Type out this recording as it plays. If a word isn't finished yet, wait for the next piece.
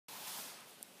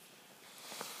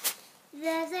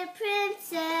There's a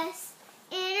princess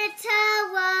in a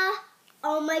tower.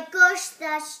 Oh my gosh,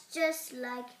 that's just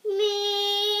like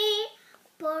me.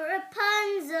 Poor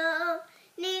Rapunzel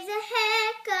needs a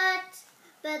haircut,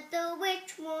 but the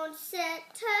witch won't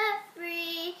set her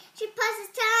free. She passes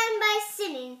time by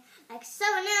singing like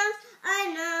someone else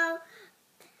I know.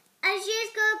 As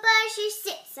years go by, she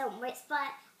sits on wet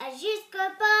spot. As years go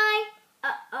by,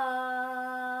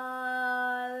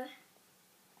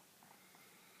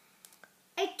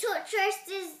 a torturous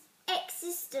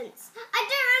existence. I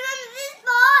don't remember this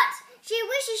part. She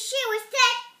wishes she was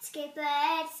dead. Skip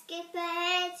ahead, skip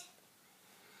ahead.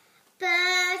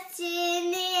 But in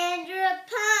the end,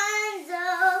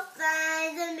 Rapunzel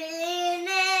finds a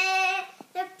millionaire.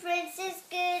 The prince is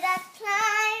good at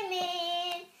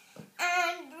climbing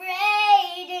and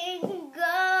braiding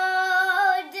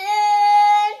golden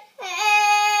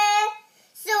hair.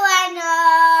 So I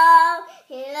know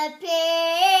he'll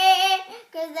appear,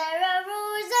 'cause there are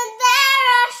rules and there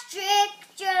are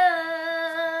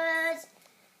strictures.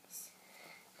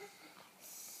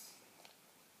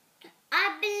 I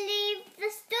believe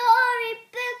the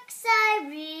storybooks I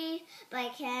read by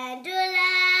candlelight.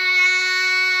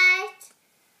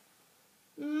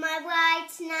 My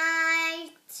white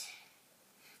knight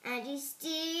and his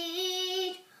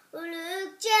steed will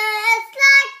look just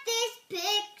like these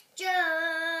pictures.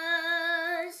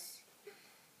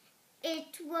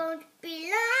 It won't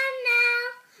be long now,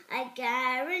 I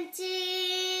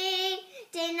guarantee.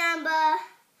 Day number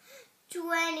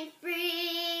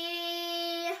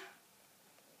 23.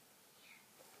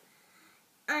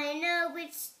 I know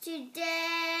it's today.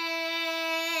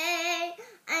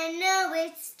 I know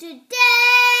it's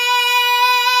today.